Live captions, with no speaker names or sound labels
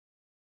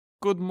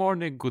Good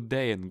morning, good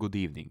day and good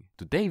evening.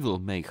 Today we'll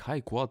make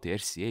high quality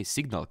RCA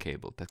signal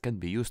cable that can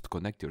be used to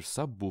connect your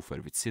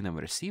subwoofer with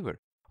cinema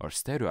receiver or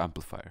stereo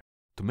amplifier.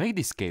 To make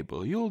this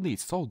cable you'll need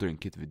soldering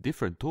kit with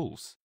different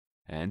tools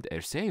and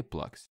RCA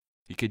plugs.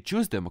 You can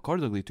choose them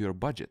accordingly to your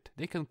budget.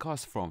 They can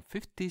cost from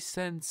 50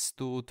 cents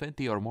to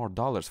 $20 or more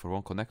for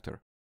one connector.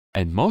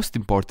 And most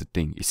important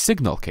thing is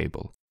signal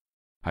cable.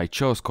 I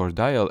chose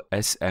Cordial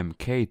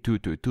CMK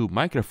 222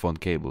 microphone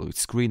cable with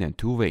screen and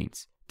 2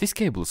 vanes. This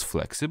cable is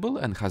flexible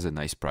and has a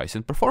nice price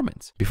and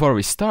performance. Before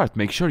we start,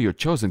 make sure your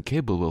chosen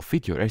cable will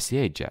fit your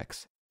RCA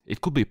jacks.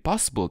 It could be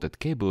possible that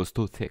cable is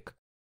too thick.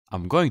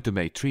 I'm going to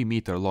make 3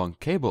 meter long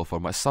cable for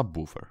my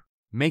subwoofer.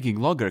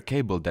 Making longer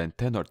cable than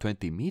 10 or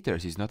 20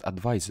 meters is not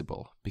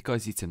advisable,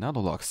 because it's an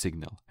analog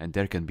signal and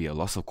there can be a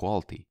loss of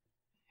quality.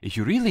 If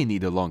you really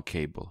need a long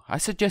cable, I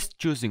suggest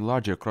choosing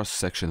larger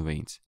cross-section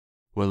vanes.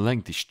 When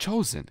length is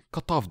chosen,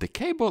 cut off the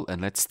cable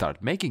and let's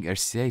start making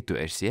RCA to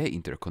RCA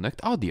Interconnect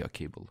audio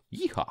cable.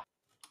 Yeehaw!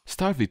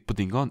 Start with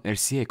putting on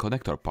RCA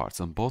connector parts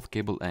on both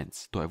cable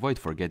ends to avoid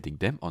forgetting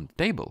them on the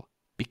table,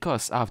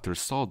 because after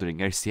soldering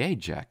RCA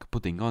jack,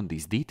 putting on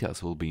these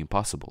details will be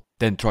impossible.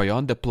 Then try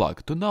on the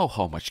plug to know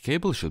how much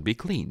cable should be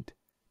cleaned.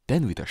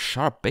 Then with a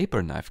sharp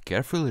paper knife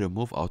carefully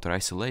remove outer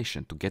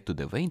isolation to get to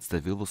the vanes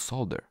that we will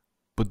solder.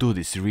 But do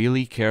this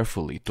really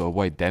carefully to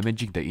avoid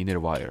damaging the inner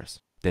wires.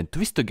 Then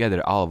twist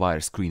together all wire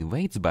screen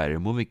vanes by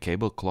removing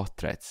cable cloth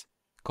threads.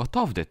 Cut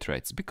off the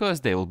threads because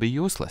they will be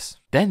useless.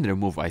 Then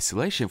remove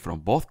isolation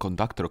from both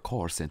conductor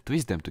cores and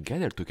twist them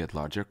together to get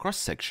larger cross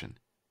section.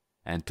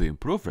 And to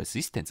improve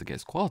resistance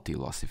against quality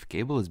loss if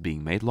cable is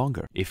being made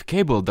longer. If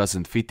cable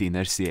doesn't fit in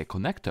RCA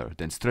connector,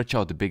 then stretch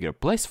out the bigger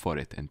place for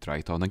it and try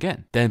it on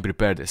again. Then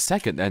prepare the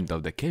second end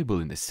of the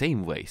cable in the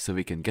same way so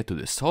we can get to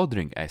the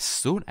soldering as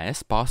soon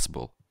as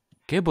possible.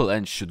 Cable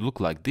ends should look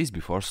like this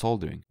before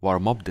soldering.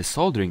 Warm up the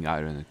soldering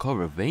iron and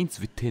cover vanes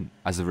with tin.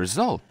 As a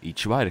result,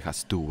 each wire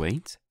has 2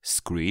 vanes,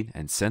 screen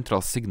and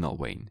central signal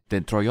vane.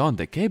 Then try on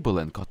the cable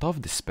and cut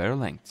off the spare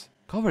lengths.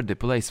 Cover the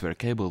place where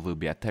cable will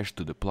be attached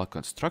to the plug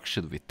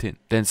construction with tin.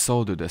 Then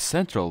solder the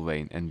central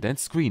vane and then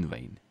screen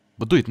vane.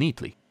 But do it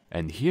neatly.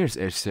 And here's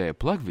RCA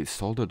plug with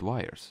soldered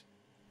wires.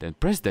 Then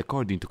press the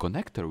cord into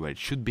connector where it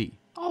should be.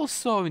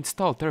 Also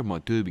install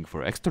thermal tubing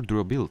for extra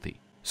durability.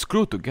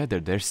 Screw together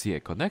the RCA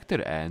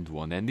connector and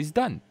one end is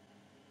done.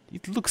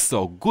 It looks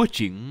so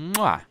Gucci,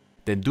 mwah!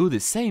 Then do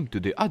the same to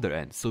the other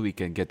end so we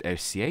can get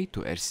RCA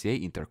to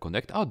RCA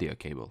Interconnect audio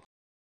cable.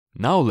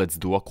 Now let's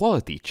do a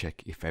quality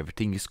check if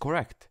everything is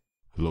correct.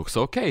 Looks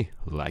okay,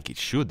 like it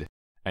should.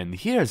 And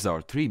here's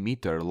our 3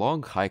 meter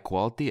long high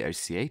quality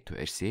RCA to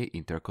RCA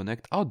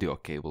Interconnect audio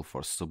cable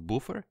for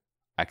subwoofer,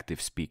 active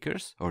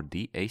speakers or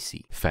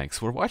DAC. Thanks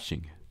for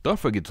watching. Don't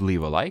forget to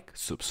leave a like,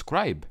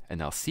 subscribe,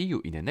 and I'll see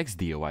you in the next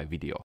DIY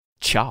video.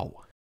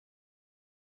 Ciao!